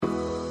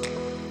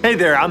Hey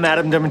there, I'm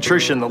Adam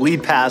Demetrician, the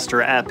lead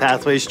pastor at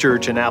Pathways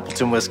Church in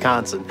Appleton,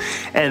 Wisconsin,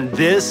 and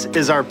this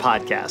is our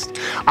podcast.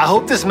 I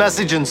hope this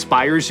message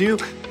inspires you,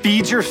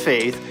 feeds your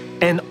faith,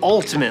 and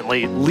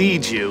ultimately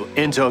leads you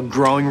into a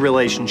growing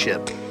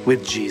relationship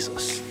with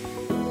Jesus.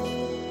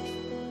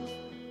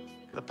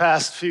 The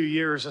past few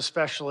years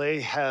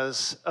especially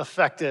has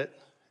affected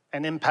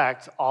and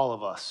impacted all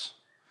of us.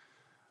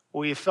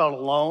 We felt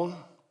alone,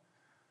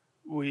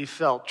 we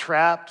felt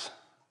trapped,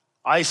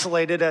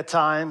 isolated at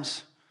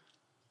times.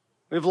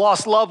 We've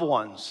lost loved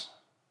ones.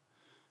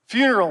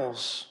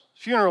 Funerals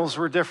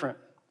were different.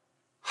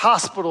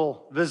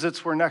 Hospital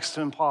visits were next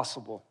to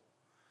impossible.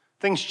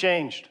 Things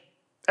changed.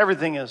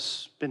 Everything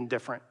has been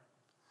different,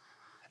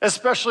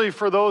 especially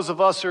for those of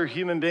us who are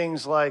human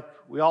beings like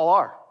we all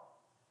are.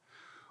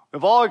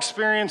 We've all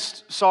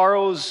experienced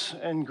sorrows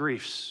and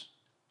griefs.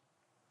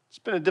 It's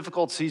been a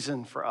difficult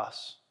season for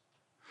us.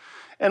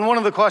 And one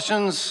of the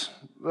questions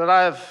that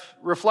I've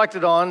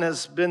reflected on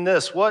has been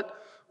this: What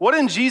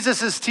in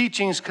Jesus'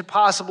 teachings could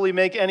possibly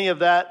make any of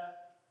that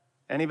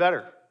any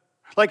better?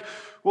 Like,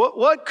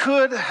 what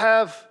could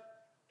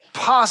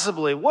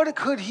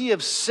he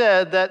have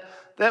said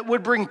that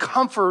would bring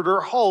comfort or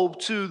hope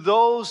to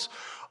those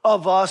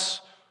of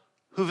us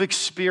who've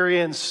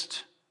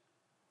experienced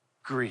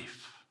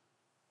grief?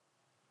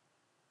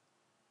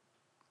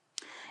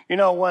 You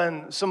know,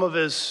 when some of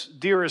his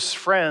dearest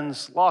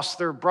friends lost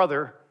their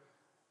brother,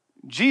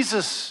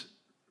 Jesus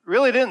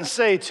really didn't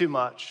say too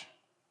much.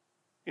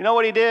 You know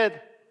what he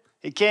did?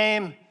 He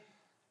came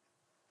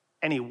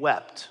and he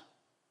wept.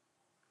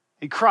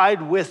 He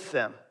cried with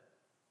them.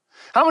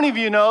 How many of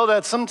you know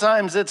that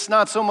sometimes it's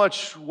not so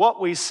much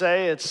what we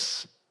say,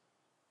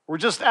 we're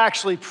just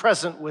actually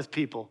present with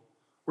people.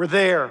 We're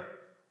there.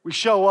 We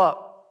show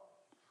up.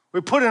 We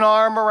put an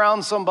arm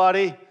around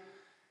somebody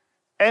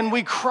and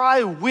we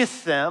cry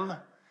with them.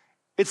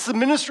 It's the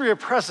ministry of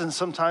presence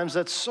sometimes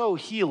that's so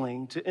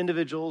healing to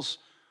individuals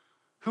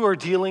who are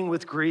dealing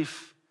with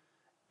grief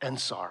and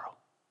sorrow.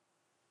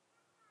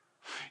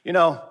 You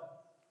know,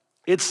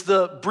 it's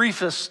the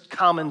briefest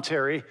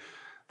commentary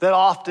that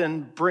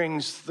often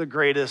brings the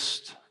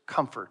greatest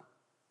comfort.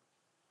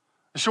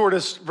 The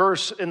shortest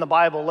verse in the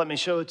Bible, let me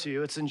show it to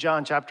you. It's in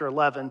John chapter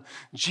 11.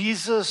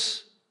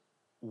 Jesus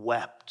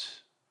wept.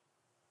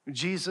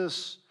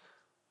 Jesus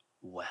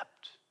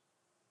wept.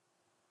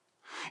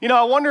 You know,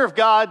 I wonder if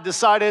God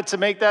decided to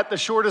make that the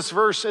shortest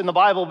verse in the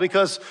Bible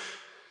because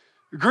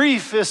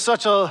grief is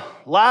such a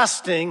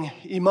lasting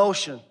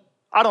emotion.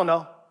 I don't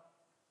know.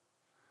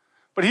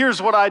 But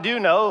here's what I do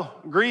know.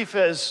 Grief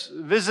has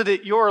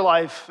visited your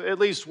life at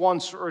least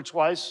once or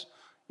twice.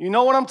 You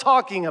know what I'm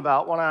talking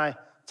about when I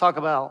talk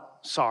about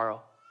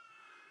sorrow.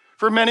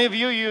 For many of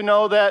you, you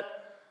know that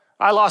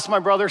I lost my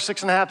brother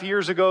 6.5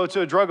 years ago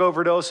to a drug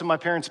overdose in my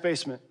parents'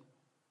 basement.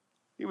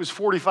 He was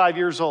 45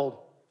 years old.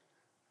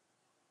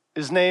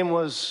 His name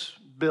was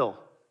Bill.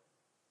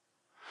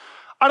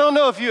 I don't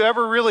know if you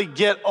ever really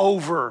get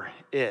over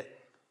it.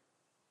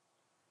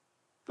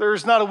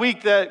 There's not a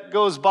week that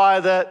goes by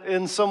that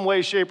in some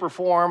way, shape, or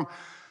form,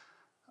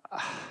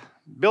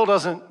 Bill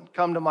doesn't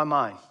come to my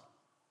mind.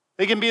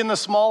 They can be in the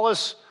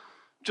smallest,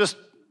 just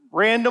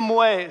random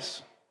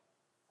ways.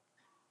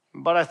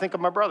 But I think of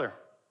my brother.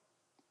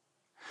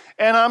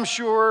 And I'm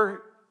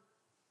sure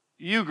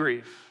you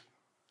grieve.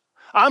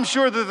 I'm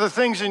sure that the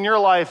things in your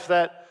life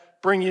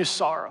that bring you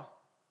sorrow.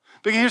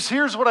 Because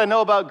here's what I know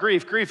about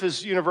grief. Grief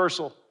is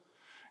universal.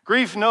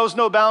 Grief knows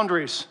no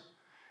boundaries.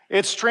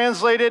 It's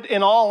translated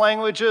in all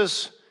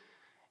languages.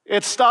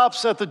 It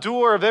stops at the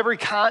door of every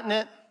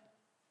continent.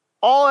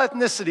 All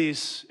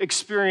ethnicities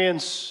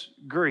experience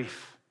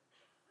grief.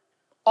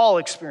 All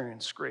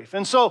experience grief.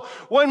 And so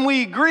when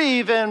we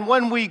grieve and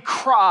when we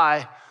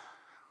cry,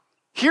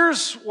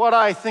 here's what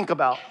I think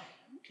about.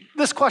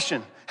 This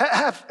question.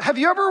 Have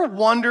you ever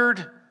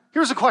wondered,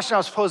 here's a question I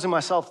was posing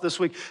myself this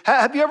week.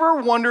 Have you ever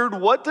wondered,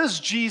 what does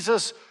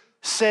Jesus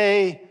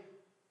say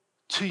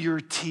to your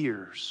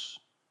tears?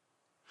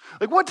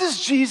 Like, what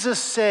does Jesus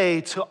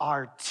say to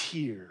our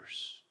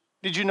tears?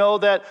 Did you know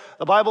that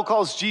the Bible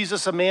calls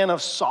Jesus a man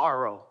of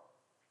sorrow?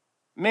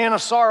 Man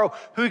of sorrow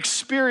who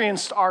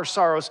experienced our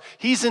sorrows.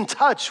 He's in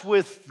touch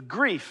with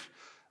grief.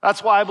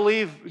 That's why I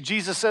believe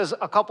Jesus says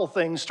a couple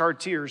things to our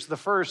tears. The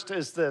first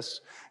is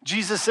this.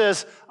 Jesus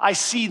says, I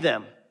see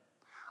them.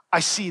 I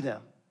see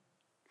them.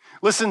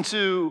 Listen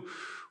to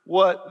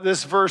what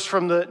this verse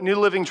from the New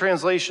Living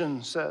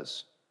Translation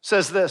says. It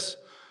says this: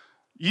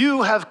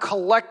 you have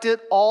collected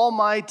all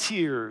my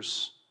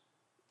tears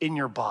in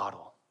your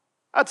bottle.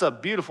 That's a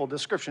beautiful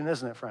description,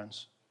 isn't it,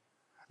 friends?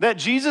 That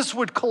Jesus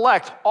would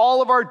collect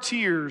all of our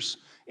tears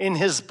in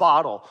his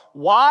bottle.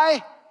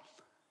 Why?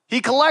 He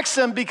collects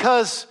them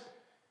because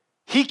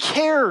he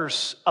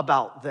cares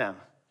about them.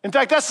 In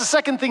fact, that's the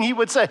second thing he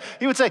would say.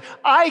 He would say,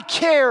 I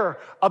care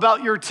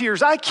about your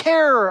tears. I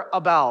care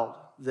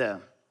about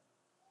them.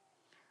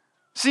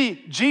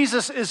 See,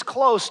 Jesus is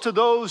close to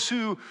those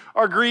who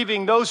are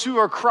grieving, those who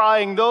are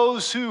crying,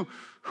 those who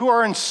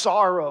are in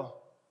sorrow.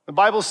 The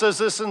Bible says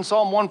this in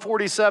Psalm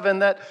 147,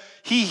 that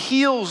he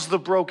heals the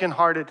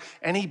brokenhearted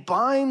and he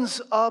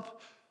binds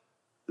up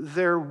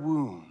their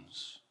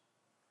wounds.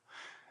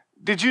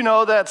 Did you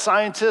know that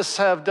scientists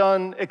have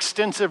done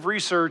extensive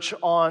research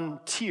on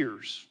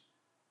tears?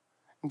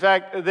 In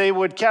fact, they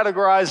would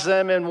categorize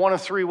them in one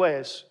of three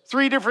ways.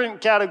 Three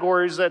different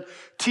categories that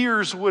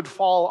tears would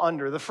fall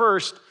under. The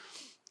first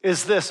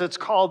is this. It's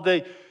called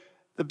the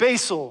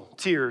basal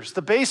tears.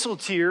 The basal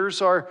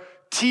tears are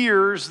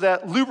tears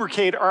that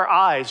lubricate our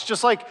eyes.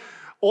 Just like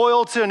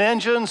oil to an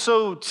engine,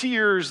 so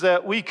tears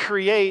that we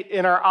create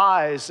in our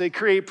eyes. They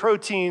create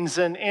proteins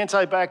and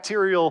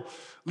antibacterial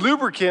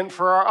lubricant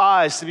for our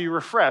eyes to be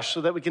refreshed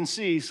so that we can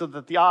see, so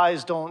that the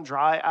eyes don't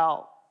dry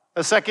out.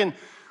 A second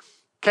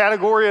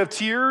category of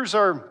tears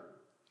are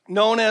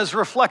known as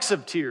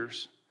reflexive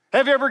tears.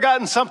 Have you ever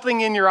gotten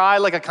something in your eye,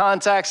 like a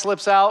contact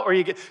slips out, or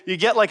you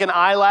get like an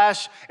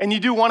eyelash, and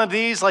you do one of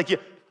these, like you're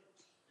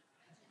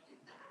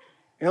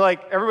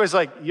like, everybody's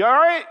like, you all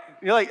right?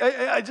 You're like,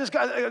 I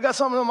got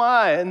something in my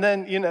eye. And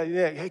then,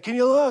 hey, can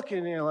you look?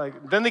 And you're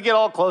like, then they get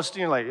all close to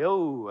you, and you're like,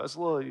 oh, that's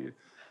a little,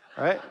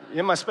 right?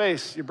 You're in my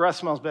space. Your breath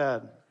smells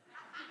bad,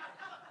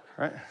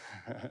 right?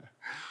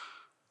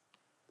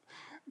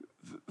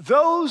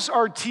 Those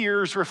are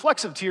tears,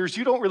 reflexive tears.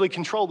 You don't really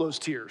control those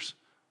tears.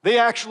 They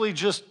actually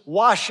just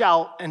wash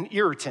out an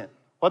irritant,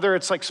 whether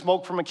it's like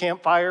smoke from a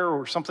campfire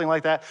or something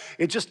like that.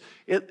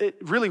 It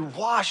really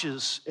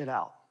washes it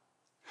out.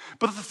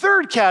 But the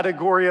third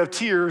category of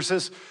tears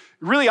is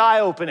really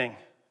eye-opening.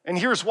 And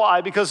here's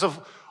why. Because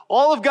of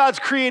all of God's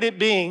created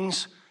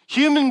beings,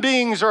 human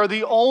beings are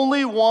the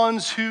only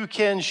ones who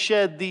can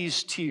shed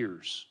these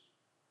tears.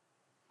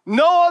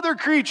 No other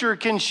creature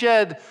can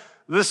shed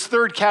this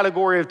third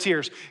category of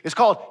tears. It's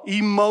called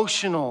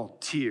emotional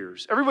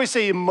tears. Everybody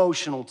say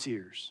emotional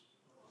tears.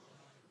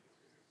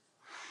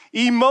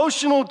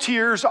 Emotional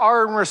tears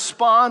are in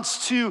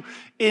response to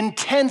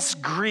intense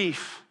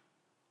grief.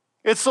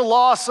 It's the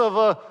loss of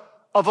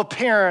a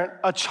parent,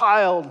 a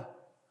child.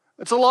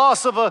 It's a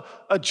loss of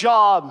a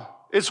job.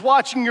 It's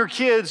watching your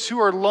kids who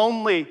are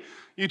lonely.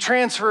 You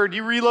transferred,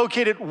 you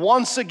relocated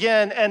once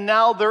again, and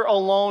now they're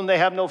alone. They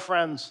have no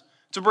friends.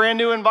 It's a brand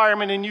new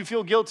environment, and you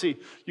feel guilty.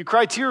 You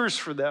cry tears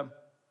for them.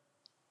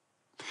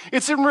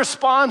 It's in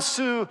response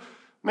to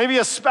maybe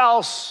a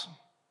spouse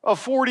of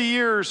 40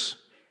 years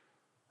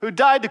who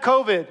died to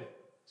COVID,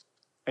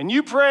 and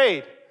you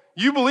prayed,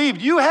 you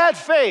believed, you had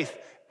faith,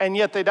 and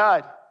yet they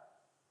died.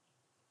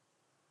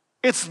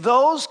 It's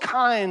those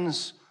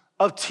kinds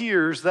of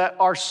tears that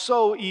are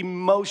so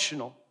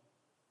emotional.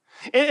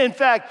 In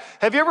fact,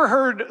 have you ever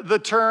heard the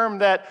term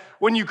that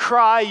when you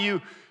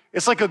cry,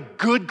 it's like a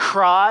good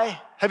cry?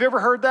 Have you ever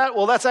heard that?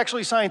 Well, that's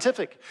actually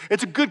scientific.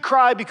 It's a good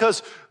cry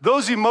because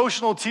those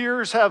emotional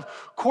tears have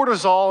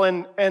cortisol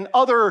and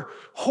other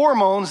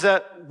hormones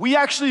that we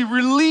actually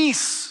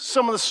release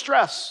some of the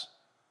stress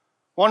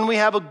when we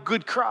have a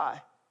good cry.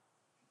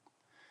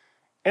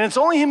 And it's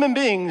only human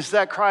beings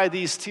that cry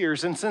these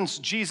tears. And since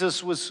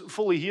Jesus was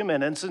fully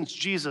human, and since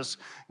Jesus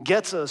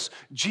gets us,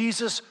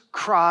 Jesus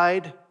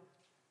cried,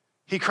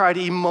 he cried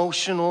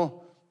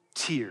emotional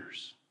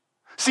tears.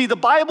 See, the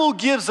Bible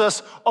gives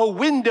us a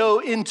window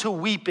into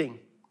weeping.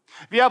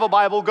 If you have a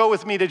Bible, go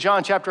with me to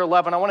John chapter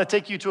 11. I want to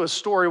take you to a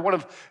story. One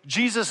of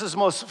Jesus'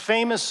 most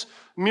famous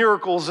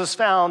miracles is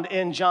found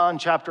in John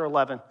chapter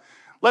 11.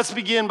 Let's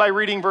begin by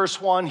reading verse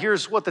 1.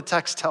 Here's what the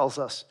text tells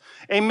us.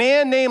 A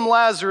man named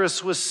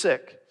Lazarus was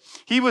sick.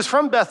 He was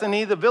from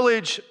Bethany, the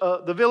village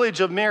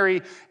of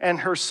Mary and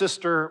her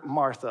sister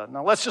Martha.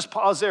 Now let's just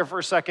pause there for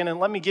a second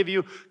and let me give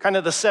you kind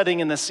of the setting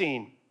and the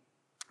scene.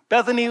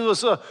 Bethany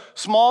was a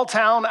small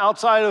town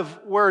outside of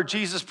where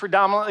Jesus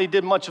predominantly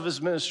did much of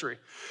his ministry.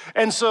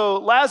 And so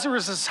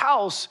Lazarus'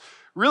 house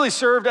really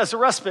served as a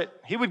respite.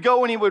 He would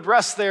go and he would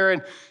rest there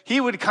and he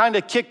would kind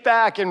of kick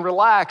back and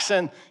relax.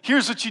 And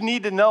here's what you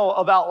need to know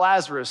about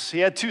Lazarus. He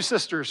had two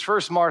sisters.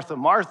 First,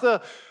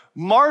 Martha.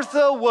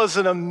 Martha was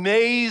an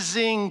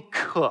amazing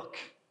cook.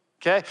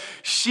 Okay?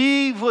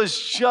 She was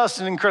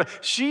just an incredible,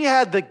 she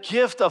had the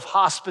gift of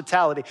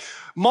hospitality.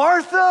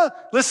 Martha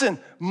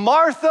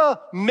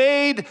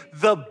made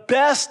the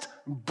best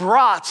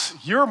brats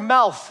your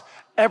mouth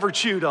ever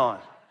chewed on.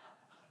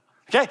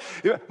 Okay?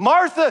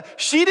 Martha,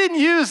 she didn't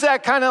use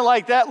that kind of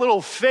like that little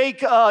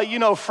fake,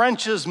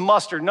 French's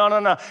mustard.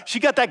 No. She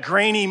got that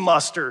grainy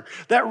mustard,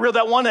 that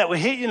one that would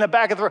hit you in the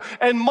back of the throat.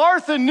 And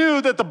Martha knew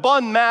that the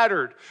bun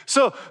mattered.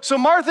 So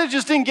Martha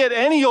just didn't get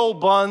any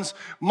old buns.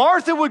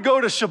 Martha would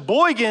go to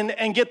Sheboygan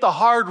and get the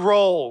hard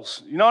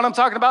rolls. You know what I'm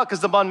talking about?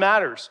 Because the bun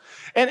matters.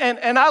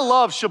 And I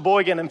love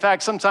Sheboygan. In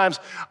fact, sometimes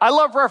I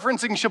love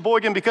referencing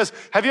Sheboygan because,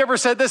 have you ever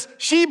said this?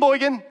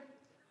 Sheboygan.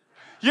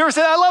 You ever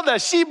say, I love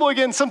that,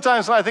 Sheboygan?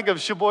 Sometimes when I think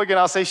of Sheboygan,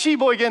 I'll say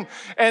Sheboygan,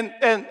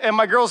 and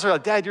my girls are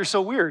like, Dad, you're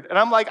so weird. And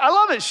I'm like, I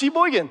love it,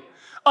 Sheboygan.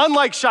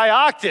 Unlike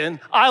Shiocton,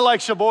 I like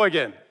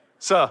Sheboygan.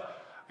 So,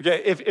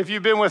 okay, if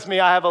you've been with me,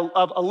 I have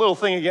a little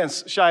thing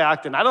against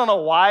Shiocton. I don't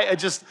know why, I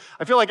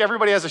feel like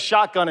everybody has a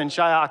shotgun in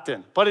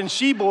Shiocton. But in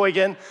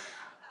Sheboygan,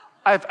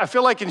 I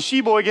feel like in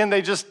Sheboygan,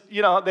 they just,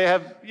 they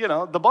have,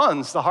 the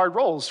buns, the hard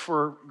rolls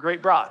for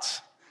great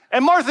brats.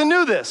 And Martha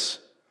knew this.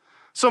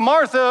 So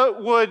Martha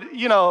would,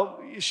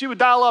 she would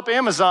dial up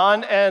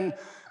Amazon and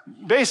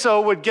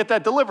Beso would get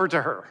that delivered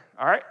to her,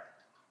 all right?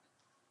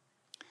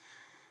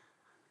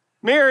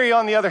 Mary,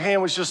 on the other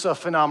hand, was just a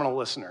phenomenal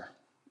listener.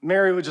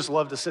 Mary would just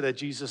love to sit at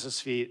Jesus'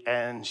 feet,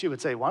 and she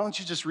would say, why don't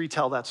you just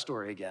retell that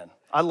story again?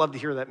 I'd love to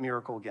hear that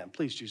miracle again.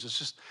 Please,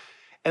 Jesus,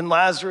 And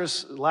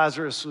Lazarus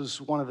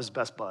was one of his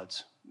best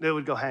buds. They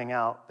would go hang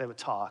out. They would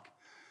talk.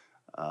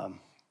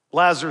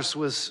 Lazarus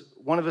was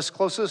one of his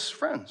closest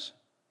friends.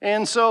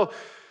 And so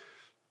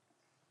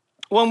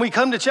when we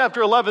come to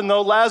chapter 11,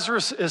 though,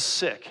 Lazarus is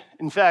sick.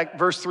 In fact,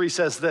 verse 3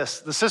 says this.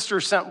 The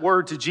sisters sent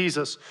word to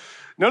Jesus.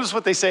 Notice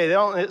what they say. They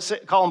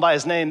don't call him by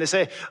his name. They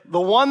say, the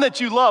one that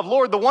you love,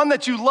 Lord, the one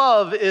that you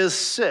love is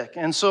sick.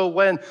 And so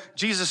when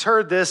Jesus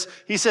heard this,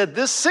 he said,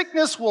 this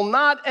sickness will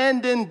not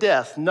end in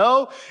death.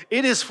 No,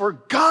 it is for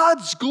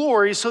God's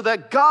glory so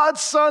that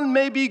God's Son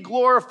may be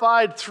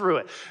glorified through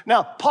it.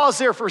 Now, pause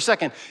there for a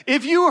second.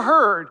 If you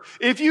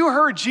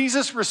heard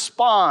Jesus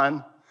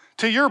respond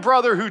to your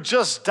brother who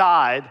just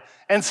died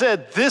and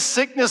said, this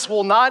sickness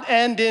will not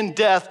end in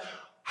death,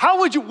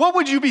 what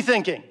would you be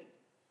thinking?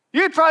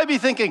 You'd probably be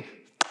thinking,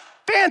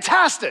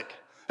 fantastic.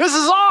 This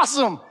is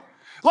awesome.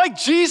 Like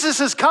Jesus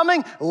is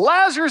coming.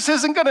 Lazarus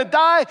isn't going to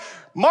die.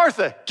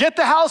 Martha, get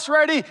the house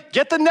ready.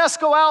 Get the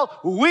Nesco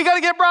out. We got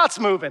to get brats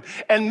moving.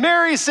 And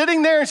Mary's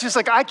sitting there and she's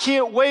like, I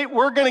can't wait.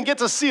 We're going to get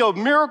to see a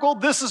miracle.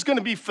 This is going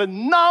to be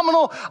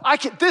phenomenal.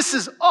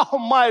 Oh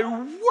my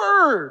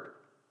word.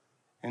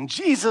 And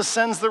Jesus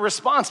sends the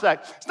response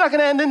back. It's not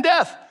going to end in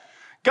death.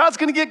 God's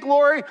going to get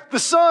glory. The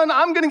Son,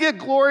 I'm going to get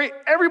glory.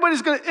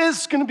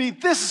 This is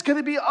going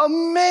to be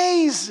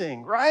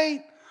amazing,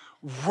 right?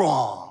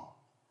 Wrong.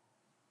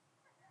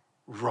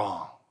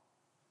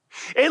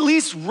 At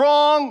least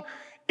wrong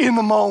in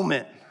the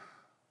moment.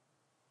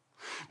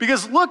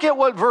 Because look at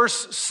what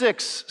verse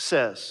 6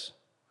 says.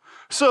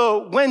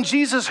 So when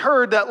Jesus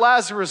heard that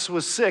Lazarus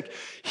was sick,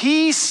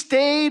 he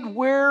stayed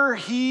where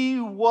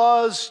he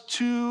was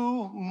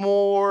 2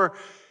 more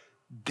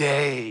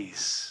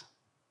days.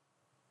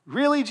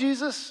 Really,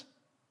 Jesus?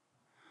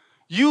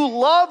 You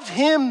loved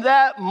him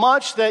that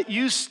much that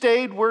you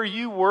stayed where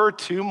you were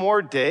 2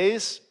 more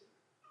days?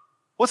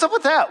 What's up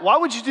with that? Why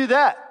would you do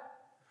that?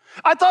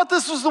 I thought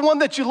this was the one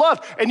that you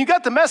loved, and you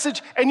got the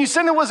message, and you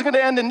said it wasn't going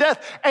to end in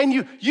death, and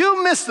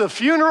you missed the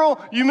funeral,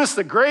 you missed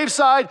the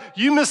graveside,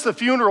 you missed the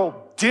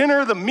funeral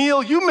dinner, the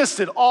meal, you missed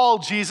it all,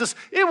 Jesus.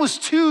 It was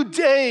 2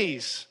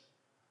 days.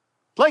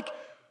 Like,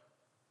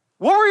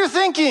 what were you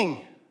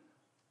thinking?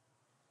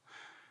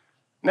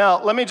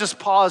 Now, let me just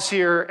pause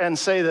here and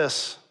say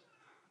this,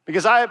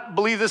 because I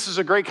believe this is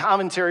a great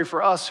commentary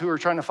for us who are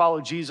trying to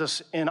follow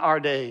Jesus in our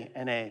day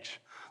and age.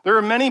 There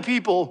are many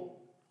people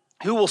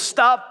who will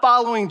stop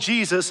following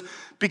Jesus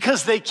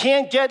because they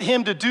can't get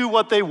him to do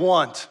what they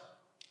want.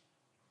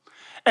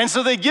 And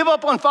so they give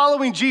up on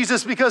following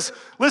Jesus because,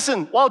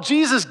 listen, while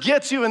Jesus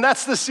gets you, and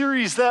that's the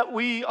series that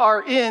we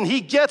are in,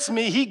 he gets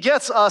me, he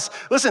gets us.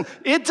 Listen,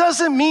 it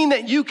doesn't mean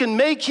that you can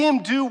make him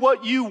do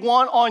what you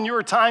want on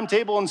your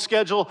timetable and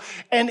schedule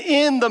and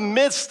in the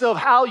midst of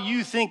how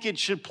you think it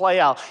should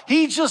play out.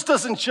 He just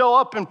doesn't show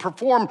up and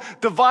perform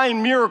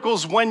divine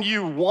miracles when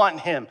you want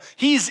him.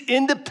 He's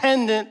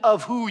independent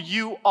of who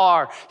you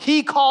are.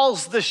 He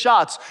calls the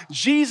shots.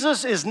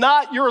 Jesus is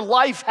not your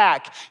life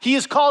hack. He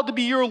is called to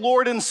be your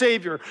Lord and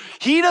Savior.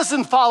 He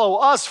doesn't follow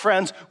us,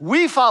 friends.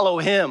 We follow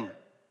him.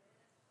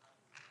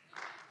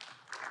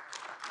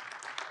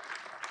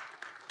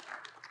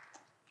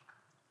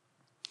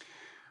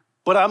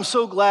 But I'm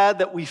so glad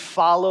that we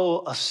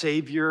follow a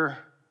Savior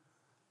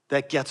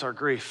that gets our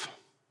grief.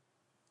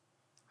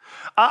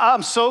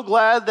 I'm so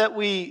glad that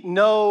we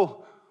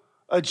know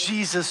a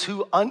Jesus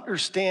who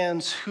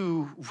understands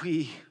who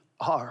we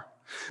are.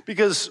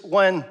 Because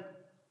when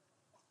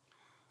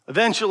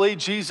eventually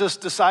Jesus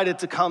decided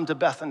to come to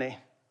Bethany,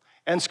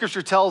 and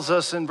scripture tells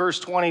us in verse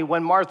 20,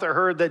 when Martha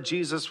heard that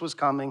Jesus was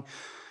coming,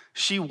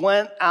 she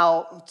went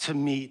out to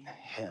meet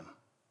him.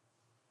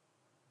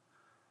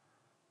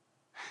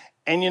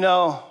 And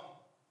I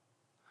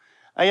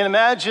can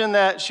imagine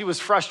that she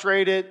was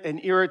frustrated and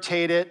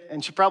irritated,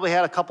 and she probably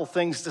had a couple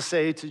things to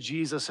say to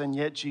Jesus, and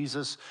yet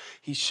Jesus,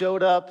 he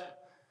showed up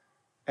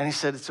and he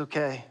said, it's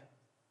okay.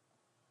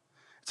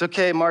 It's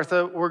okay,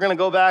 Martha. We're going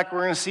to go back.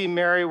 We're going to see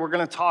Mary. We're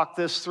going to talk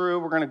this through.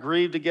 We're going to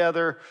grieve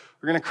together.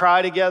 We're going to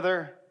cry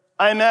together.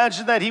 I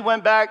imagine that he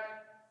went back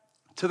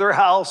to their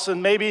house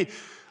and maybe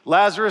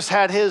Lazarus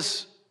had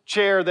his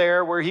chair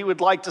there where he would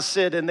like to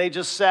sit, and they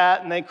just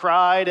sat and they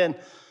cried and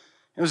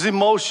it was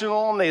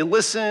emotional and they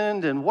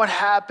listened. And what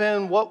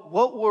happened? What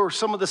were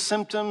some of the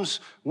symptoms?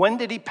 When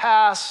did he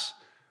pass?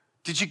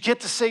 Did you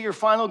get to say your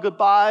final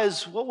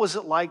goodbyes? What was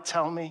it like?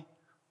 Tell me.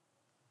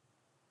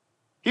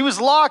 He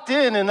was locked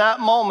in that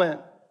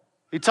moment.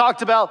 He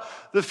talked about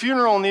the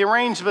funeral and the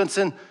arrangements,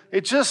 and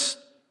it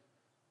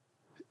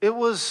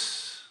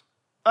was,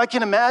 I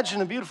can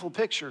imagine a beautiful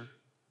picture.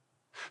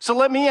 So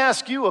let me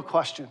ask you a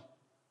question.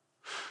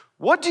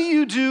 What do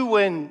you do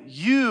when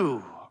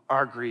you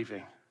are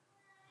grieving?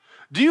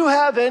 Do you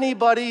have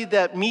anybody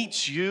that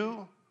meets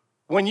you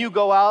when you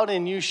go out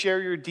and you share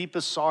your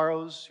deepest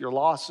sorrows, your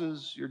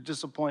losses, your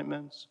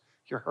disappointments,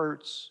 your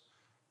hurts,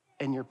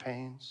 and your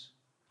pains?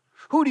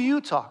 Who do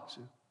you talk to?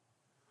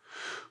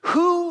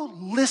 Who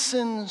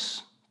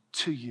listens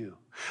to you?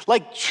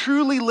 Like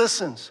truly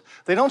listens.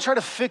 They don't try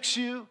to fix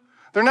you.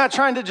 They're not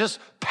trying to just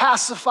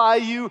pacify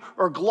you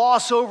or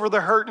gloss over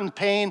the hurt and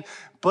pain,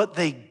 but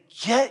they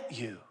get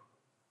you.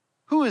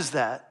 Who is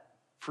that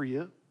for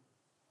you?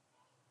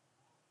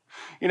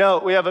 You know,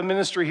 we have a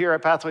ministry here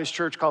at Pathways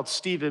Church called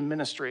Stephen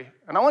Ministry.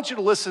 And I want you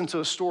to listen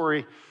to a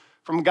story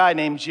from a guy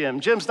named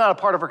Jim. Jim's not a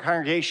part of our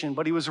congregation,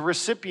 but he was a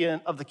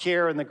recipient of the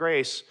care and the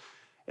grace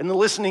and the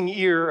listening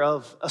ear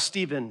of a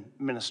Stephen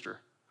minister.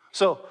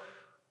 So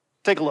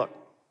take a look.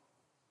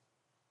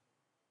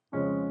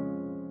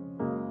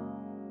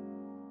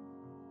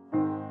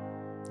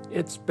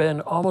 It's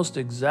been almost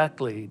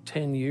exactly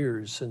 10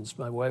 years since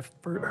my wife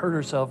hurt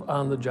herself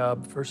on the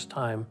job first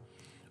time,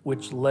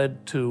 which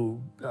led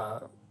to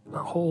a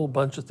whole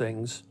bunch of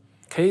things.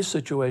 Kay's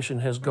situation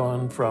has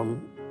gone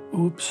from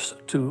oops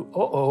to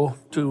uh-oh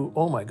to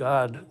oh my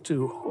God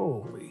to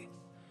holy.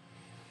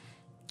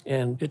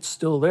 And it's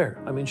still there.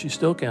 I mean, she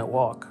still can't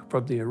walk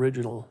from the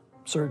original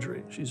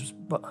surgery. She's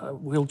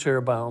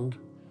wheelchair bound,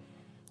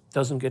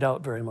 doesn't get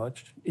out very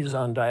much, is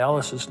on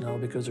dialysis now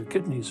because her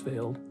kidneys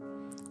failed.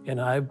 And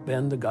I've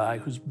been the guy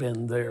who's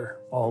been there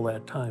all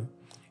that time.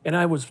 And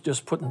I was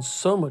just putting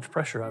so much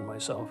pressure on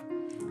myself.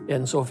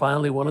 And so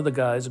finally, one of the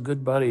guys, a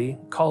good buddy,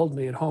 called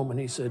me at home and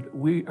he said,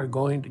 "We are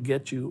going to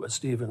get you a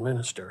Stephen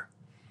minister."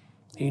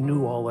 He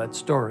knew all that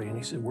story. And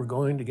he said, "We're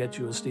going to get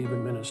you a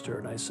Stephen minister."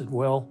 And I said,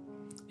 "Well,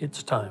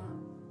 it's time.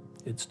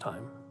 It's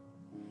time."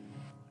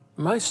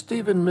 My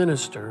Stephen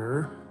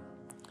minister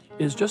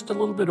is just a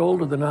little bit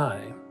older than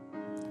I.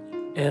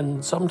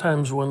 And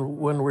sometimes when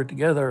we're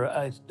together,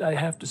 I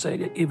have to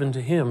say, even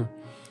to him,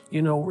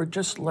 you know, we're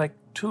just like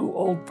two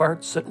old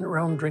farts sitting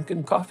around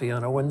drinking coffee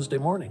on a Wednesday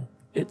morning.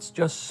 It's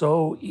just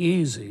so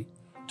easy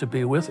to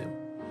be with him.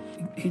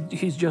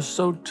 He's just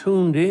so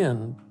tuned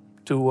in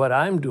to what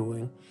I'm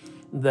doing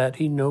that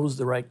he knows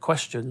the right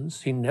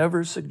questions. He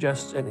never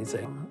suggests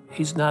anything.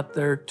 He's not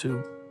there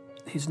to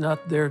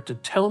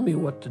tell me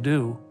what to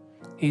do.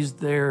 He's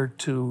there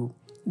to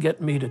get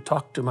me to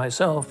talk to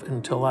myself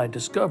until I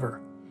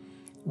discover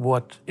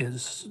what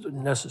is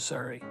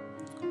necessary.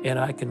 And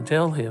I can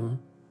tell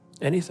him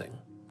anything.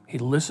 He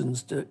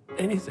listens to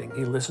anything.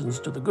 He listens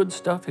to the good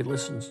stuff. He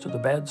listens to the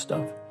bad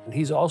stuff. And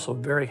he's also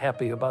very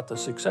happy about the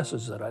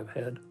successes that I've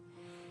had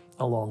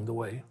along the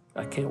way.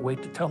 I can't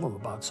wait to tell him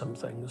about some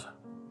things.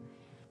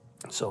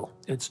 So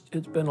it's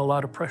been a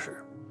lot of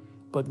pressure.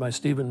 But my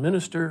Stephen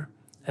minister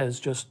has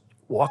just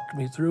walked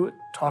me through it,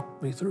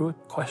 talked me through it,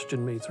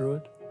 questioned me through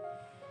it.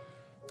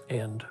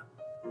 And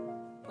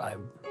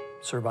I'm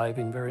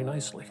surviving very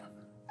nicely.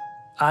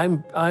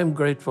 I'm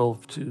grateful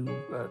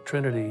to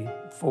Trinity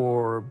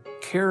for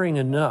caring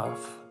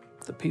enough,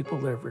 the people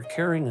that were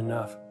caring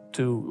enough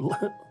to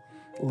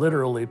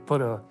literally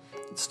put a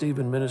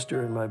Stephen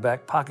minister in my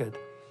back pocket,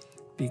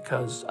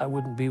 because I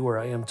wouldn't be where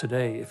I am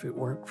today if it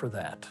weren't for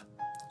that.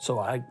 So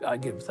I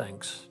give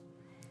thanks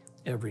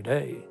every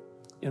day.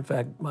 In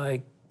fact,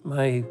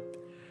 my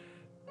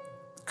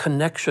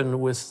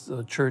connection with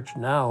the church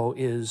now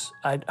is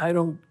I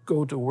don't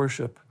go to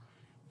worship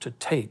to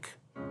take,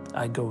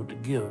 I go to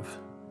give.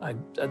 I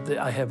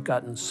have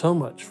gotten so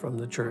much from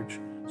the church,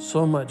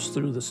 so much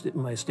through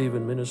my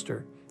Stephen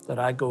minister, that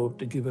I go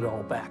to give it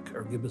all back,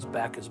 or give us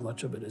back as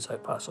much of it as I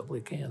possibly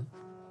can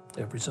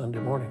every Sunday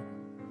morning.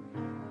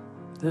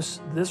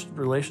 This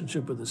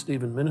relationship with the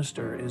Stephen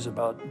minister is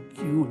about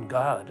you and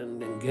God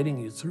and getting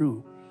you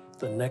through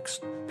the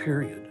next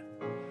period.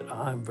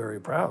 I'm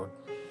very proud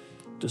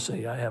to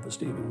say I have a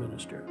Stephen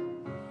minister.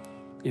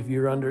 If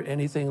you're under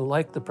anything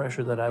like the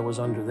pressure that I was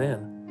under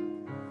then,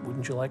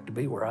 wouldn't you like to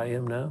be where I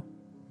am now?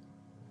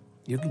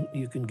 You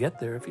can get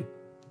there if you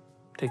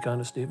take on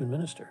a Stephen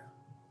minister.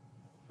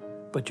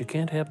 But you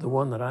can't have the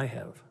one that I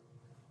have.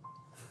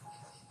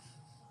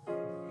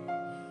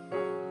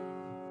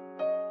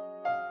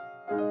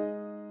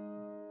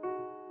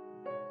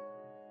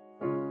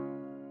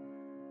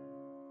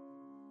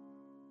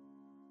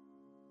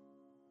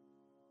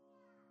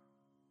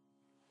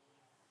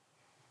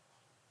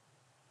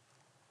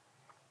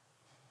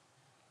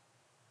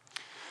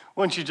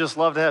 Wouldn't you just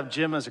love to have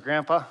Jim as a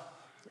grandpa?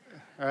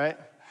 All right.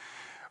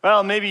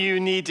 Well, maybe you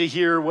need to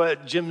hear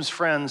what Jim's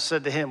friends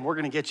said to him. We're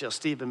going to get you a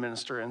Stephen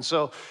minister. And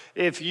so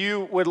if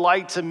you would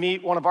like to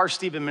meet one of our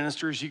Stephen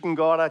ministers, you can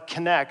go out to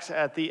Connect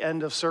at the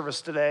end of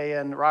service today.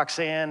 And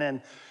Roxanne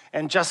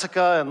and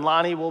Jessica and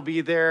Lonnie will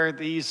be there.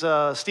 These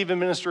Stephen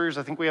ministers,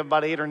 I think we have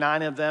about 8 or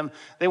 9 of them.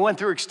 They went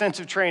through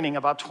extensive training,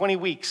 about 20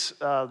 weeks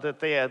that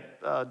they had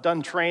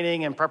done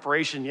training and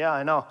preparation. Yeah,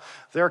 I know.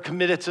 They're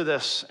committed to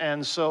this.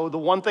 And so the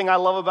one thing I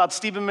love about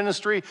Stephen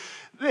ministry,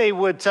 they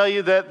would tell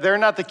you that they're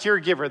not the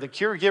caregiver. The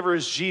caregiver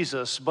is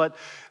Jesus, but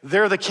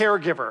they're the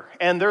caregiver.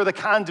 And they're the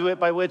conduit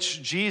by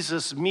which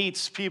Jesus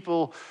meets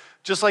people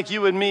just like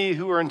you and me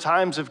who are in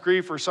times of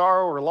grief or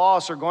sorrow or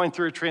loss or going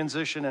through a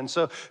transition. And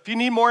so if you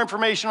need more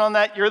information on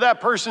that, you're that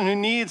person who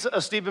needs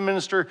a Stephen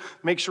Minister,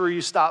 make sure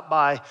you stop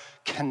by,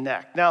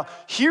 connect. Now,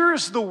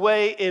 here's the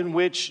way in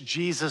which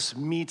Jesus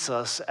meets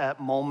us at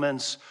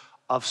moments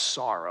of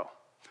sorrow.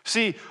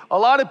 See, a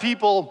lot of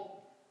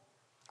people,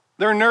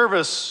 they're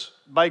nervous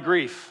by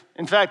grief.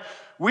 In fact,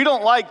 we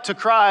don't like to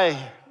cry.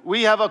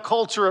 We have a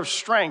culture of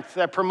strength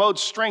that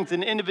promotes strength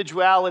and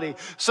individuality,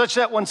 such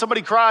that when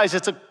somebody cries,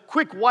 it's a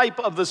quick wipe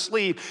of the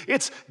sleeve.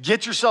 It's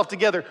get yourself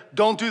together.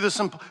 Don't do this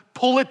and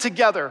pull it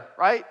together,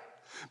 right?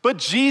 But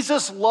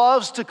Jesus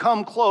loves to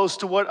come close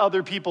to what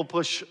other people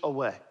push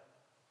away.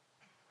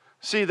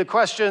 See, the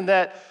question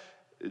that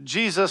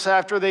Jesus,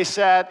 after they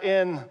sat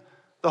in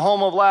the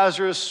home of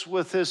Lazarus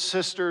with his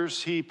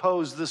sisters, he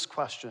posed this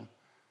question.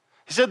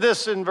 He said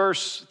this in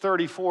verse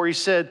 34. He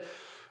said,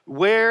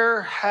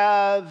 "Where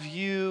have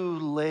you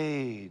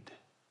laid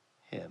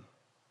him?"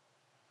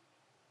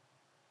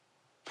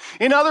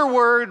 In other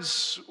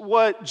words,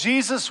 what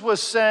Jesus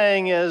was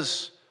saying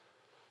is,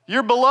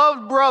 your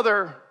beloved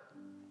brother,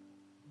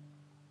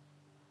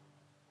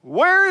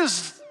 where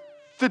is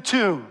the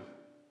tomb?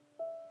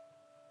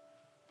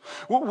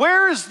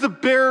 Where is the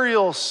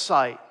burial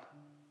site?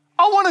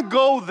 I want to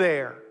go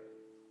there.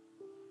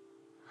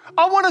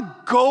 I want to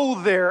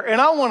go there and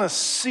I want to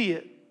see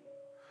it.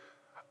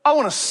 I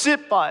want to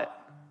sit by it.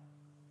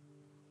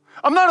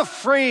 I'm not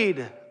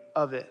afraid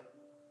of it.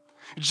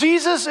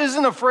 Jesus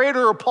isn't afraid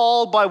or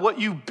appalled by what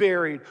you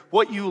buried,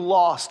 what you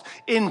lost.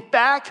 In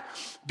fact,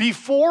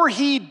 before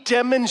he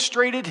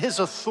demonstrated his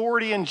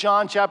authority in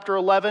John chapter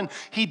 11,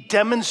 he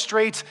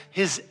demonstrates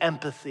his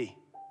empathy.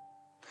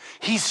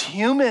 He's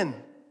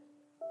human.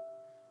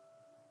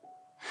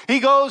 He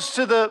goes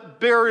to the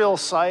burial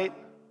site.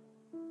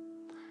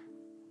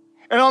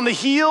 And on the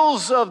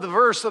heels of the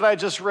verse that I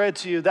just read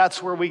to you,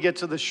 that's where we get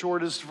to the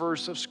shortest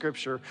verse of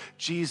Scripture.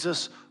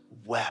 Jesus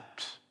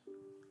wept.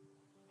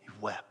 He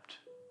wept.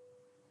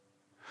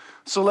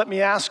 So let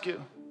me ask you,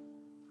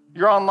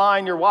 you're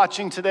online, you're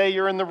watching today,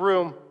 you're in the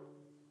room.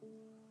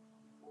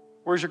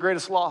 Where's your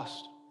greatest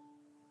loss?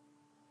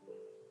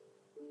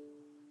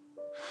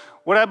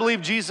 What I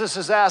believe Jesus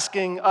is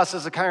asking us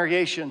as a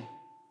congregation,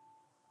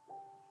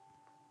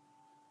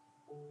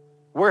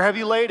 where have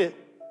you laid it?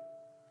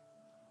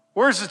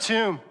 Where's the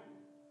tomb?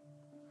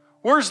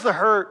 Where's the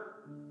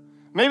hurt?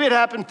 Maybe it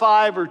happened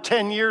 5 or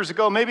 10 years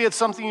ago. Maybe it's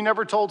something you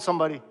never told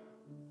somebody.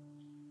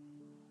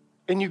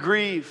 And you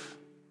grieve,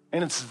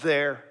 and it's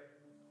there.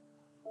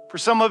 For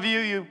some of you,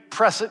 you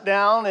press it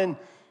down, and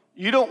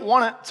you don't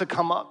want it to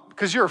come up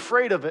because you're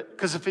afraid of it,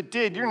 because if it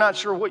did, you're not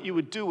sure what you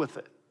would do with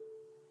it.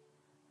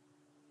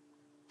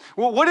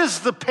 Well, what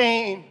is the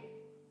pain?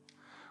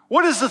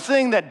 What is the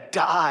thing that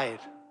died?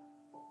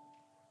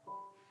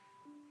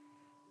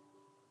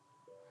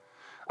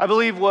 I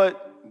believe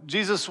what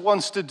Jesus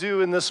wants to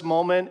do in this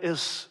moment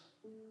is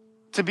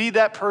to be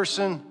that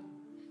person,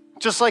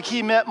 just like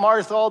he met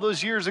Martha all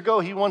those years ago,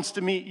 he wants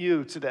to meet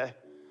you today,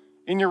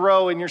 in your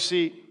row, in your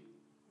seat.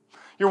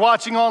 You're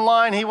watching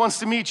online, he wants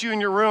to meet you in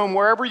your room,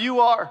 wherever you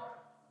are.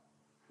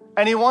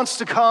 And he wants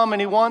to come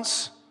and he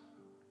wants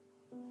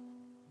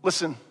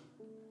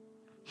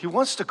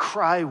to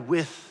cry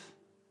with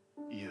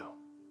you.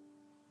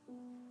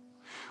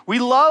 We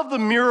love the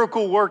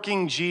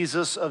miracle-working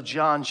Jesus of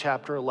John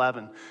chapter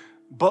 11,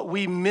 but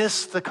we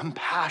miss the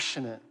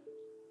compassionate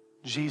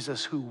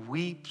Jesus who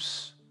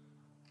weeps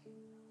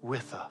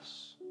with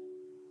us.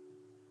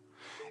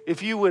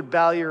 If you would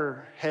bow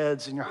your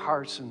heads and your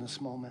hearts in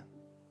this moment,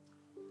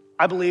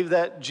 I believe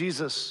that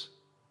Jesus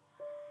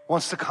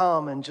wants to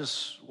come and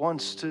just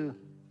wants to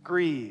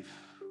grieve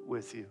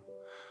with you.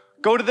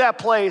 Go to that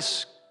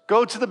place,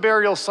 go to the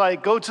burial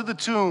site, go to the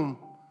tomb,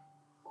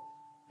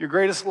 your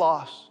greatest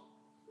loss.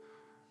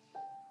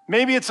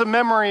 Maybe it's a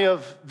memory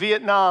of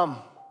Vietnam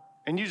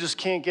and you just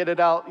can't get it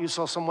out. You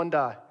saw someone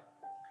die.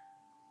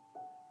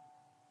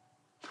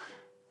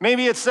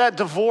 Maybe it's that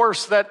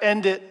divorce that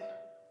ended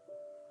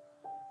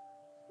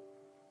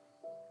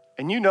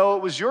and you know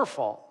it was your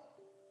fault.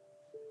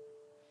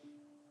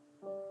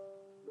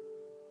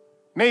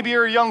 Maybe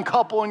you're a young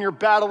couple and you're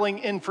battling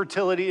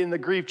infertility and the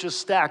grief just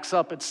stacks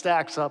up, it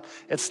stacks up,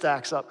 it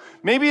stacks up.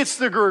 Maybe it's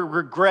the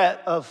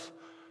regret of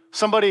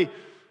somebody,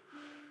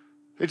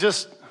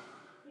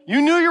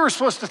 you knew you were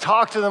supposed to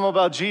talk to them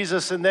about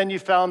Jesus and then you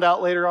found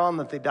out later on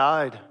that they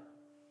died.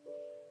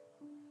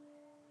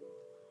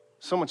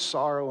 So much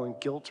sorrow and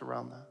guilt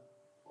around that.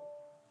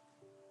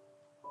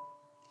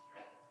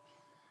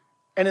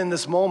 And in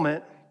this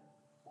moment,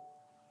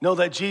 know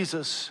that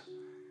Jesus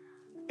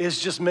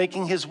is just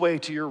making his way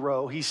to your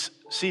row. He's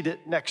seated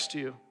next to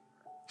you.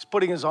 He's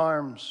putting his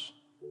arm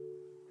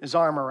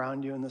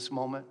around you in this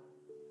moment.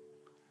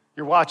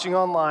 You're watching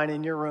online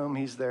in your room,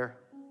 he's there.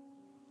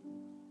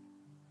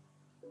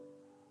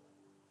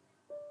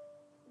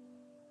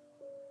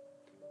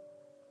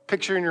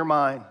 Picture in your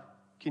mind,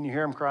 can you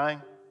hear him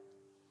crying?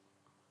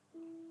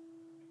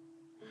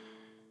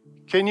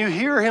 Can you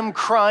hear him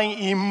crying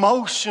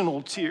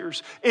emotional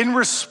tears in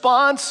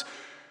response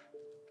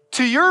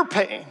to your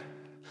pain?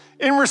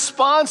 in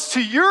response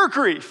to your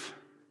grief.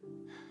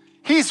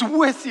 He's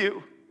with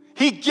you.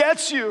 He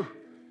gets you.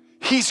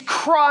 He's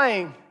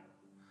crying.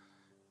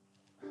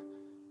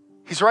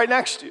 He's right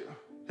next to you.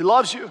 He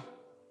loves you.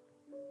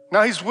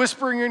 Now he's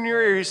whispering in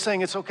your ear. He's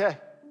saying, it's okay.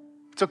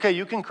 It's okay.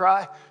 You can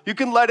cry. You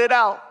can let it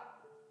out.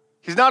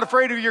 He's not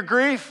afraid of your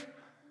grief.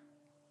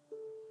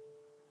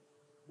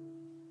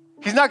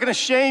 He's not going to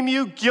shame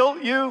you,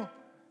 guilt you,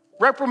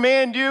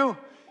 reprimand you.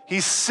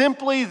 He's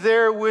simply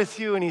there with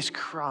you and he's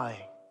crying.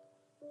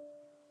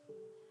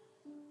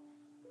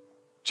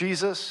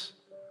 Jesus,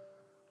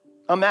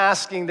 I'm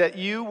asking that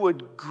you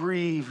would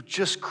grieve,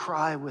 just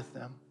cry with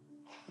them.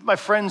 My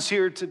friends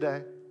here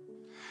today,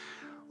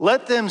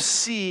 let them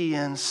see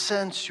and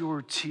sense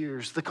your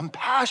tears, the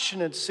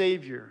compassionate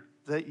Savior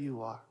that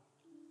you are.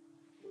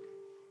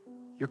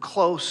 You're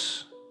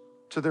close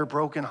to their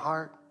broken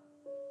heart.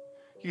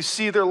 You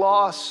see their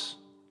loss.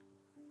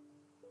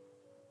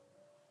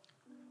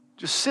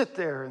 Just sit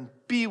there and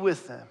be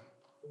with them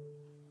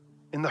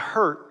in the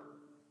hurt,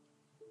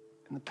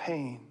 in the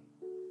pain.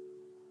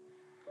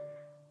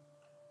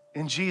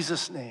 In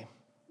Jesus' name,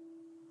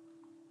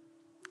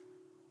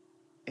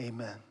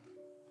 amen.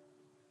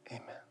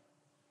 Amen.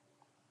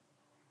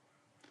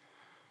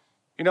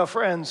 You know,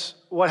 friends,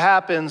 what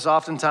happens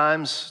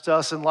oftentimes to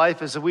us in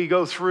life is that we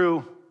go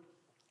through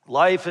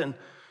life and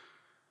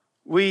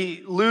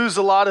we lose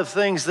a lot of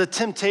things. The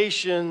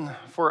temptation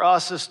for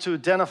us is to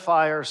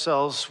identify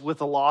ourselves with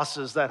the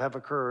losses that have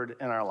occurred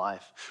in our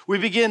life. We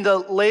begin to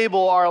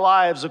label our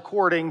lives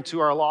according to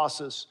our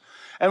losses.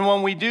 And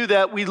when we do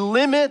that, we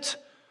limit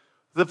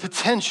the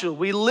potential,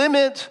 we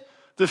limit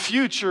the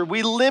future,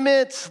 we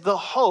limit the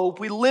hope,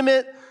 we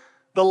limit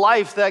the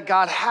life that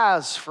God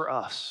has for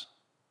us.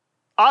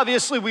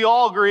 Obviously, we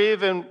all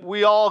grieve and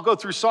we all go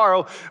through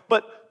sorrow,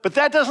 but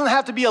that doesn't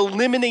have to be a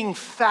limiting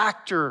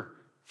factor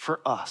for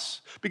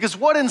us. Because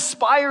what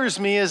inspires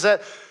me is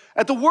that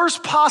at the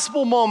worst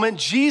possible moment,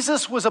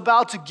 Jesus was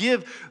about to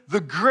give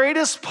the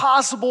greatest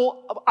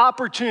possible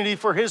opportunity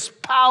for his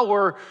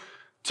power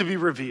to be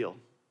revealed.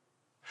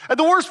 At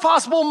the worst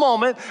possible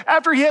moment,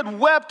 after he had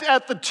wept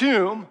at the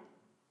tomb,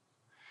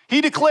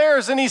 he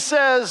declares and he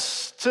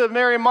says to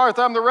Mary and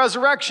Martha, I'm the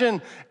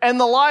resurrection and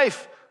the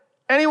life.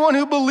 Anyone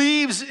who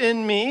believes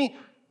in me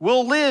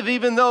will live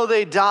even though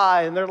they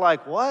die. And they're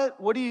like,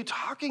 what? What are you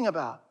talking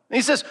about? And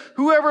he says,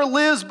 whoever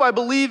lives by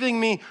believing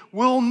me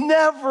will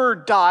never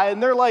die.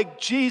 And they're like,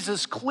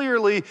 Jesus,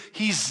 clearly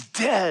he's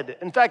dead.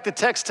 In fact, the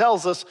text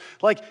tells us,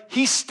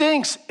 he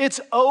stinks. It's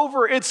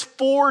over. It's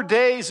 4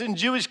 days in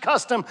Jewish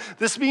custom.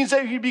 This means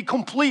that he'd be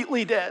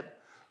completely dead.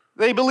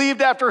 They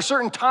believed after a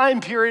certain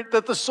time period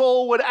that the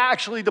soul would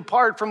actually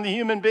depart from the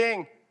human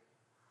being.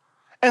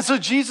 And so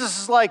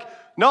Jesus is like,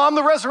 no, I'm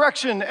the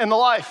resurrection and the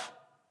life.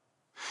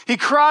 He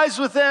cries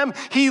with them,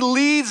 he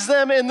leads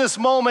them in this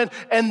moment,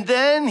 and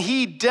then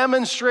he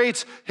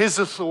demonstrates his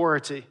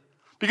authority.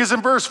 Because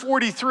in verse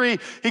 43,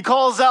 he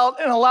calls out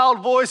in a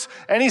loud voice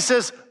and he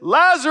says,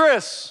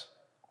 Lazarus,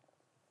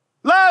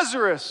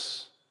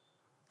 Lazarus,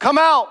 come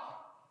out.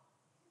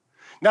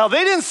 Now,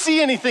 they didn't see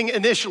anything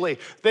initially.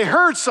 They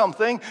heard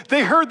something.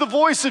 They heard the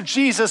voice of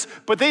Jesus,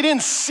 but they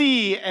didn't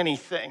see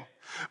anything.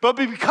 But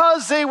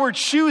because they were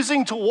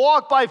choosing to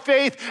walk by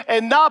faith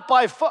and not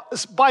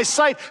by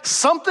sight,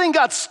 something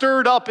got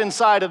stirred up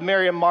inside of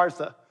Mary and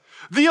Martha.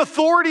 The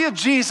authority of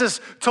Jesus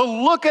to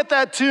look at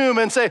that tomb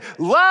and say,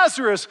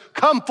 Lazarus,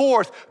 come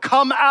forth,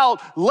 come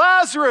out.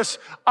 Lazarus,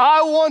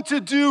 I want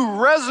to do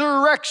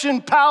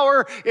resurrection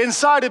power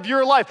inside of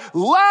your life.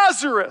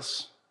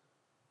 Lazarus.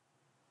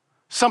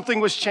 Something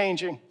was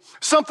changing.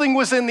 Something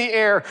was in the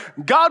air.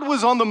 God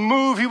was on the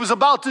move. He was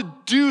about to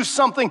do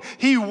something.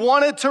 He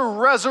wanted to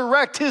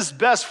resurrect his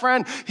best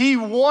friend. He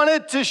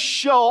wanted to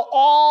show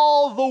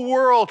all the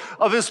world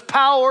of his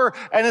power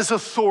and his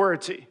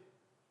authority.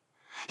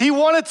 He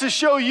wanted to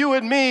show you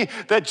and me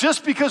that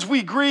just because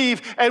we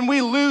grieve and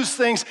we lose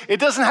things,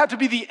 it doesn't have to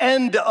be the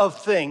end of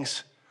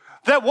things.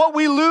 That what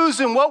we lose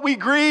and what we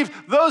grieve,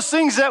 those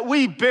things that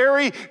we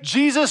bury,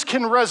 Jesus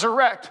can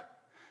resurrect.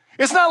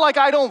 It's not like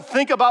I don't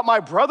think about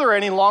my brother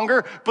any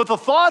longer, but the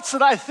thoughts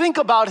that I think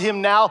about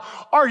him now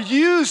are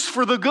used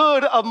for the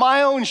good of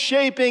my own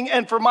shaping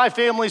and for my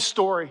family's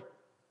story.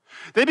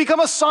 They become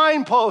a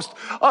signpost,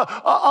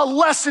 a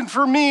lesson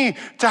for me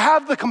to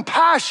have the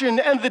compassion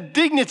and the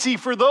dignity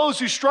for those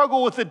who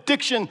struggle with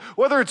addiction,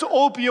 whether it's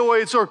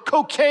opioids or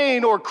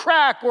cocaine or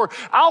crack or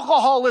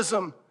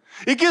alcoholism.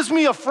 It gives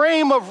me a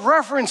frame of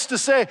reference to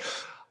say,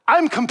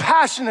 I'm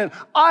compassionate.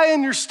 I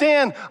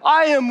understand.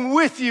 I am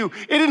with you.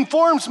 It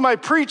informs my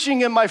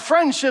preaching and my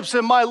friendships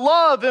and my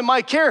love and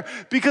my care,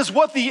 because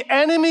what the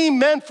enemy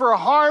meant for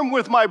harm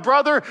with my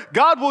brother,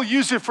 God will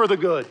use it for the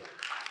good.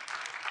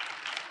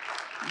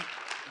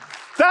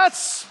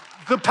 That's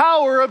the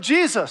power of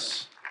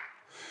Jesus.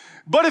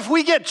 But if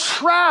we get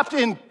trapped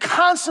in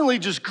constantly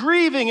just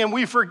grieving and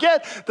we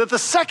forget that the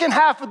second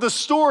half of the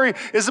story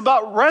is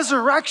about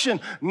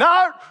resurrection,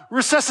 not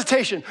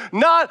resuscitation,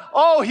 not,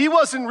 oh, he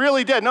wasn't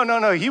really dead.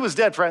 No, he was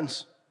dead,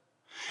 friends.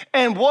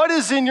 And what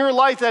is in your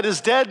life that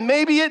is dead?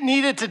 Maybe it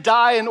needed to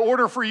die in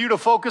order for you to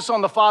focus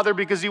on the Father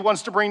because he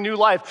wants to bring new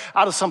life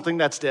out of something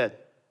that's dead.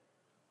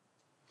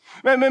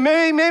 Maybe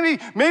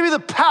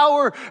the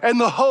power and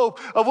the hope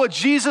of what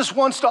Jesus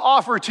wants to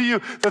offer to you,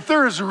 that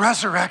there is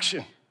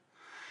resurrection.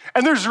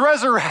 And there's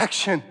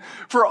resurrection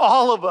for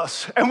all of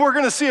us. And we're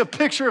going to see a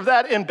picture of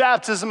that in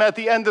baptism at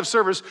the end of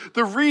service.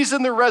 The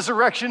reason the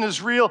resurrection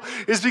is real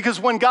is because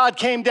when God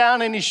came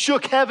down and he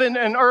shook heaven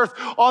and earth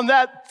on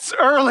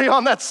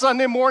that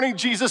Sunday morning,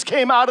 Jesus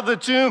came out of the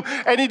tomb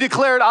and he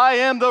declared, I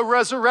am the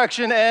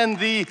resurrection and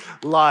the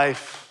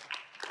life.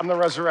 I'm the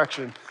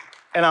resurrection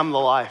and I'm the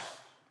life.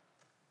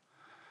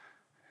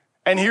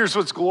 And here's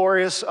what's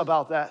glorious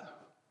about that.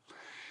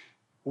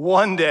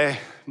 One day,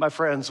 my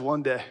friends,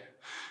 one day,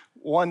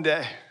 one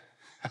day,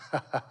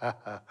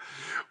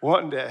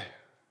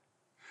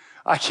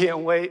 I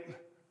can't wait.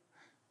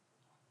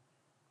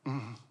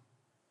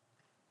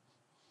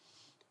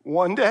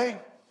 One day,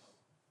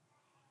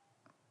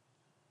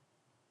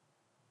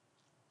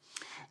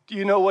 do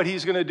you know what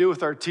he's going to do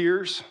with our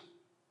tears?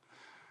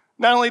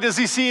 Not only does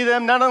he see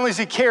them, not only does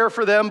he care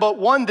for them, but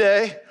one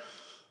day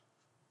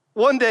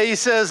he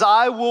says,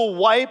 I will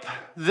wipe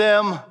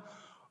them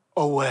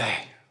away.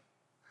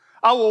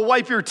 I will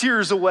wipe your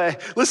tears away.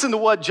 Listen to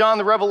what John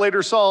the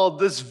Revelator saw,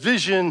 this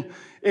vision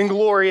in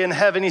glory in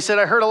heaven. He said,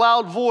 I heard a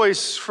loud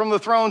voice from the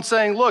throne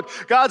saying, look,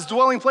 God's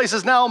dwelling place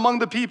is now among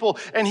the people,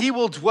 and he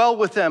will dwell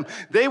with them.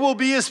 They will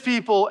be his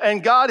people,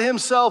 and God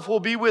himself will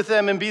be with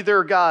them and be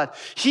their God.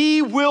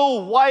 He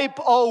will wipe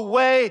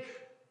away,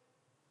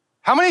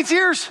 how many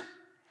tears?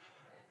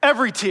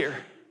 Every tear.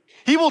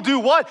 He will do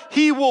what?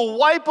 He will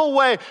wipe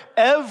away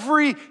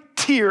every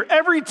tear.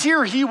 Every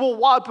tear he will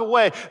wipe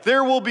away.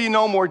 There will be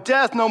no more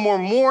death, no more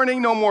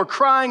mourning, no more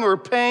crying or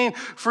pain,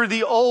 for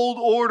the old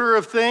order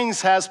of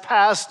things has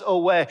passed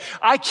away.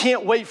 I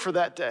can't wait for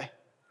that day.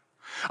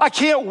 I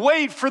can't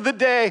wait for the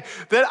day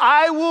that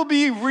I will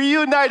be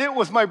reunited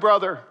with my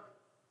brother.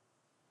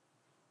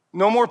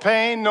 No more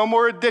pain, no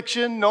more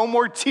addiction, no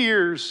more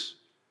tears.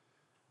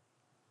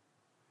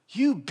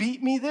 You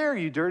beat me there,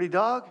 you dirty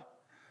dog.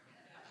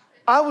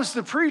 I was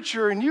the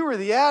preacher and you were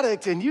the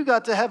addict and you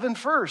got to heaven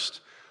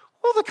first.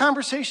 What will the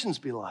conversations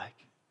be like?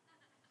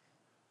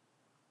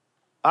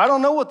 I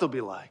don't know what they'll be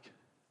like,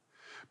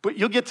 but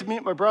you'll get to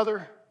meet my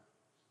brother.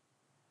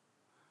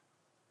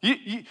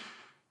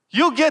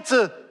 You'll get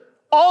to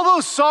all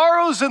those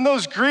sorrows and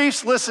those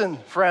griefs. Listen,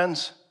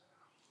 friends,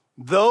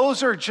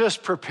 those are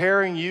just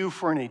preparing you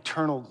for an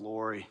eternal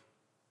glory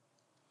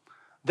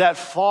that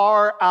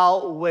far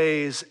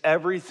outweighs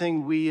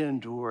everything we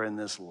endure in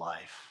this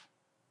life.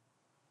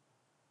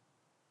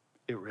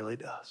 It really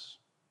does.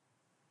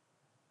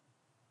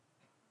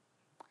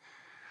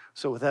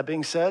 So with that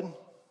being said,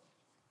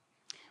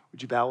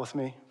 would you bow with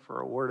me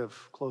for a word of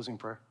closing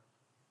prayer?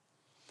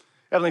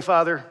 Heavenly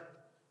Father,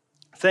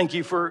 thank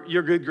you for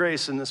your good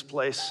grace in this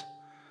place.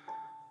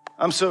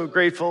 I'm so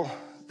grateful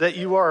that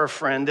you are a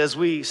friend. As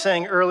we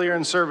sang earlier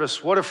in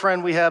service, what a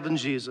friend we have in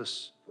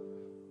Jesus.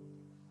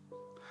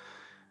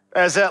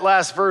 As that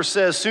last verse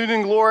says, soon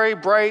in glory,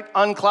 bright,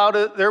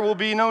 unclouded, there will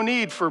be no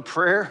need for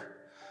prayer.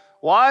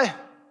 Why?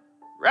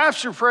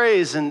 Rapture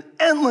praise and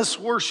endless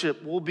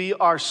worship will be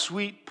our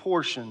sweet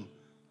portion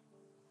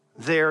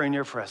there in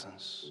your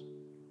presence.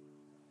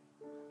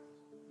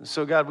 And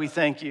so, God, we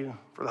thank you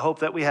for the hope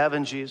that we have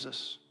in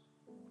Jesus.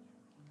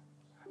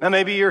 Now,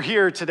 maybe you're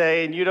here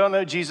today and you don't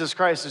know Jesus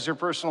Christ as your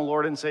personal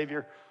Lord and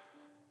Savior.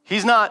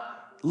 He's not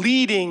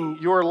leading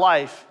your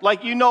life.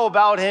 Like you know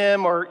about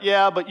him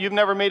but you've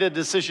never made a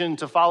decision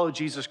to follow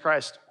Jesus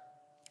Christ.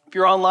 If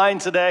you're online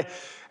today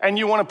and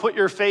you want to put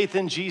your faith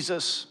in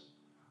Jesus,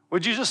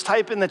 would you just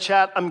type in the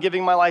chat, I'm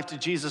giving my life to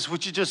Jesus?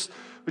 Would you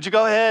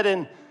go ahead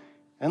and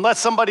let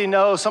somebody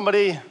know,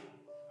 somebody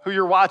who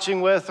you're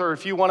watching with, or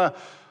if you want to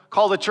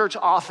call the church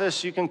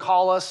office, you can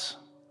call us.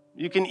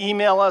 You can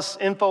email us,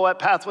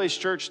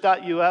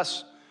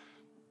 info@pathwayschurch.us.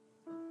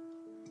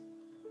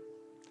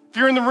 If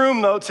you're in the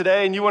room, though,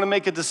 today and you want to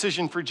make a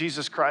decision for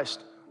Jesus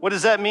Christ, what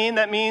does that mean?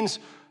 That means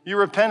you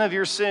repent of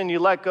your sin, you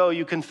let go,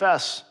 you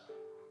confess.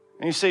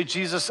 And you say,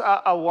 Jesus,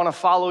 I want to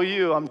follow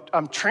you.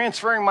 I'm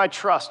transferring my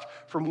trust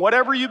from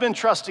whatever you've been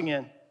trusting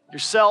in,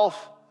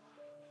 yourself,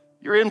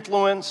 your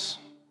influence,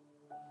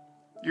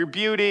 your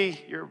beauty,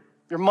 your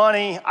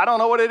money. I don't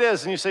know what it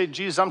is. And you say,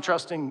 Jesus, I'm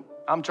trusting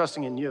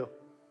in you.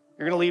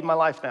 You're going to lead my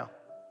life now.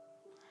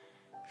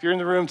 If you're in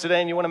the room today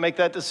and you want to make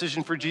that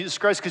decision for Jesus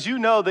Christ, because you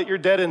know that you're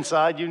dead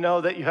inside, you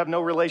know that you have no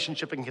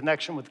relationship and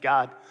connection with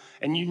God,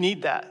 and you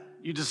need that.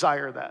 You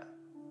desire that.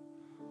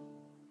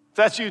 If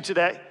that's you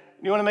today,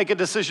 you want to make a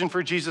decision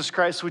for Jesus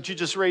Christ, would you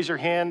just raise your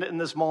hand in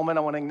this moment?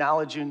 I want to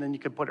acknowledge you, and then you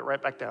can put it right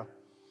back down.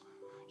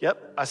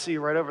 Yep, I see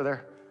you right over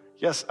there.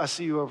 Yes, I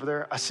see you over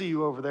there. I see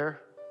you over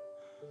there.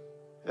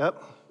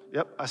 Yep,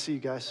 I see you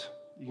guys.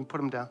 You can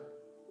put them down.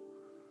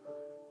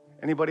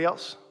 Anybody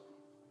else?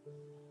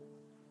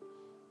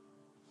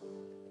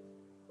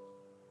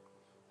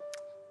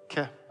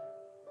 Okay.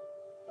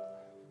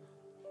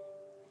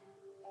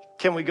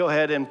 Can we go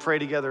ahead and pray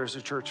together as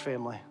a church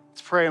family?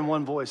 Let's pray in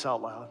one voice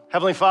out loud.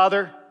 Heavenly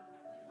Father,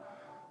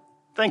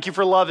 thank you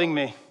for loving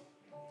me,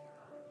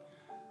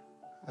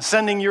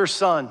 sending your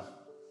Son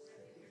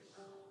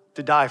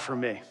to die for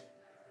me.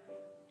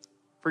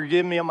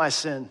 Forgive me of my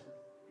sin.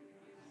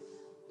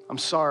 I'm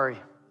sorry.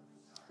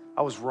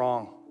 I was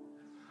wrong.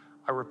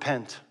 I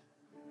repent.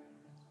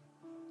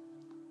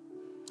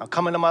 Now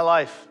come into my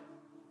life.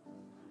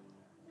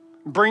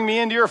 Bring me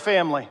into your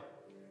family,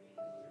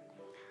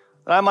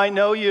 that I might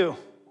know you,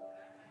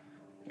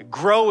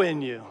 grow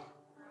in you,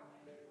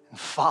 and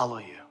follow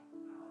you.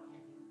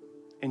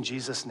 In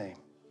Jesus' name.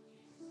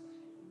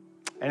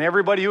 And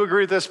everybody who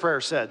agreed with this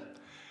prayer said,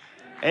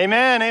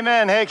 amen,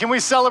 amen. Hey, can we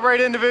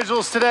celebrate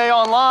individuals today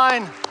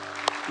online?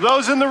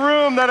 Those in the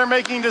room that are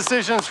making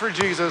decisions for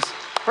Jesus.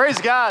 Praise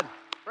God.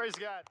 Praise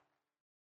God.